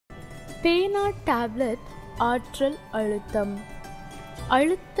பேனா டேப்லெட் ஆற்றல் அழுத்தம்.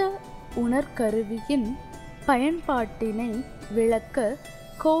 அழுத்த உணர்கருவியின் பயன்பாட்டினை விளக்க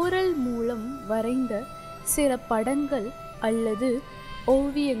கோரல் மூலம் வரைந்த சில படங்கள் அல்லது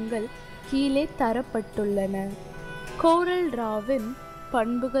ஓவியங்கள் கீழே தரப்பட்டுள்ளன. கோரல் ராவின்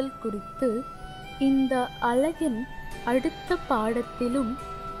பண்புகள் குறித்து இந்த அலகின் அடுத்த பாடத்திலும்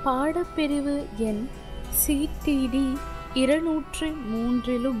பாடப்பிரிவு எண் CTD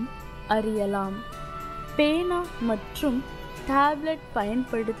 203 அறியலாம். பேனா மற்றும் டேப்லெட்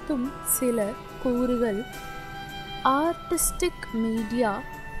பயன்படுத்தும் சில கூறுகள்: artistic media,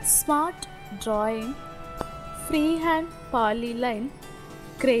 smart drawing, freehand polyline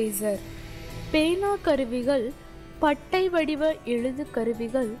கிரேசர். பேனா கருவிகள், பட்டை வடிவ எழுது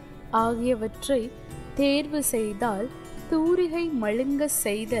கருவிகள் ஆகியவற்றை தேர்வு செய்தால் தூரிகை மழுங்க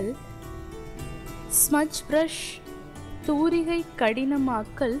செய்தல், ஸ்மட்ச் பிரஷ், தூரிகை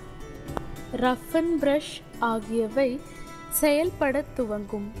கடினமாக்கல், ரஃப் அண்ட் பிரஷ் ஆகியவை செயல்பட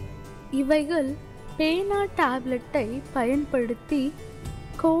துவங்கும். இவைகள் பேனா டேப்லெட்டை பயன்படுத்தி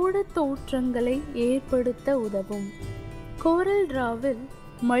கோட தோற்றங்களை ஏற்படுத்த உதவும். கோரல் டிராவில்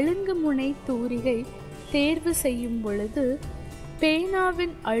மழுங்கு முனை தூரிகை தேர்வு செய்யும் பொழுது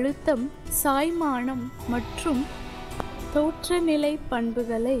பேனாவின் அழுத்தம், சாய்மானம் மற்றும் தோற்றநிலை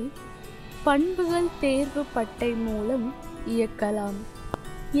பண்புகள் தேர்வு பட்டை மூலம் இயக்கலாம்.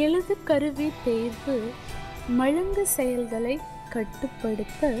 எழுது கருவி தேர்வு மழுங்கு செயல்களை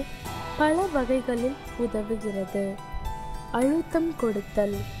கட்டுப்படுத்த பல வகைகளில் உதவுகிறது. அழுத்தம்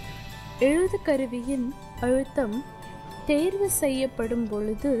கொடுத்தல். எழுது கருவியின் அழுத்தம் தேர்வு செய்யப்படும்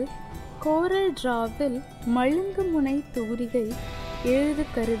பொழுது கோரல் டிராவில் மழுங்கு முனை தூரிகை எழுது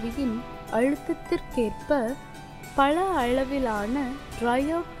கருவியின் அழுத்தத்திற்கேற்ப பல அளவிலான ட்ரை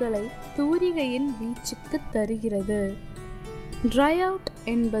அவுட்களை தூரிகையின் வீச்சுக்கு தருகிறது. ட்ரை அவுட்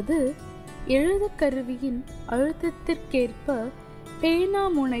என்பது எழுது கருவியின் அழுத்தத்திற்கேற்ப பேனா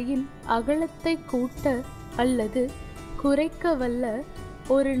முனையின் அகலத்தை கூட்ட அல்லது குறைக்க வல்ல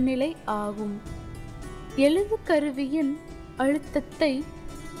ஒரு நிலை ஆகும். எழுது கருவியின் அழுத்தத்தை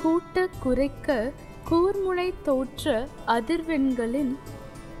கூட்ட குறைக்க கூர்முனை தோற்ற அதிர்வெண்களின்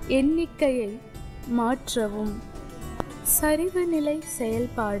எண்ணிக்கையை மாற்றவும். சரிவு நிலை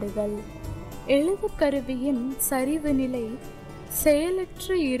செயல்பாடுகள். எழுது கருவியின் சரிவு நிலை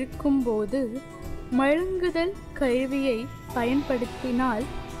செயலற்று இருக்கும்போது மழுங்குதல் கருவியை பயன்படுத்தினால்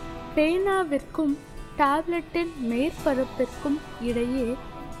பேனாவிற்கும் டேப்லெட்டின் மேற்பரப்பிற்கும் இடையே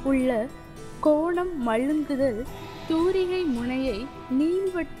உள்ள கோணம் மழுங்குதல் தூரிகை முனையை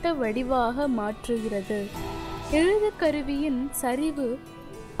நீள்வட்ட வடிவாக மாற்றுகிறது. எழுது கருவியின் சரிவு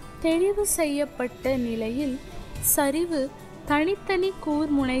தெளிவு செய்யப்பட்ட நிலையில் சரிவு தனித்தனி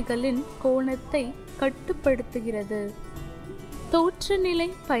கூர்முனைகளின் கோணத்தை கட்டுப்படுத்துகிறது. தோற்றநிலை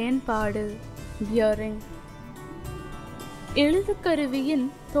பயன்பாடு. பியரிங். எழுது கருவியின்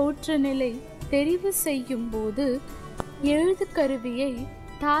தோற்றநிலை தெரிவு செய்யும் போது எழுது கருவியை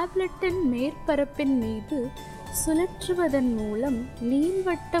டேப்லெட்டின் மேற்பரப்பின் மீது சுழற்றுவதன் மூலம்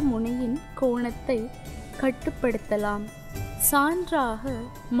நீள்வட்ட முனையின் கோணத்தை கட்டுப்படுத்தலாம். சான்றாக,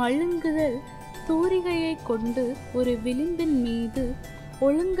 மழுங்குதல் தூரிகையை கொண்டு ஒரு விளிம்பின் மீது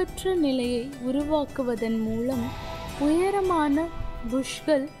ஒழுங்கற்ற நிலையை உருவாக்குவதன் மூலம் உயரமான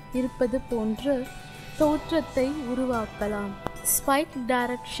புஷ்கள் இருப்பது போன்ற தோற்றத்தை உருவாக்கலாம். ஸ்பைக்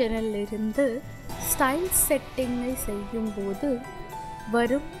டைரக்ஷனில் இருந்து ஸ்டைல் செட்டிங்கை செய்யும் போது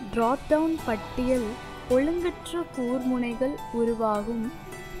வரும் டிராப் டவுன் பட்டியல் ஒழுங்கற்ற கூர்முனைகள் உருவாகும்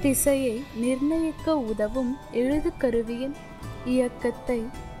திசையை நிர்ணயிக்க உதவும் எழுது கருவியின் இயக்கத்தை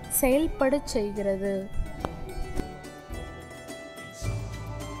செயல்படச் செய்கிறது.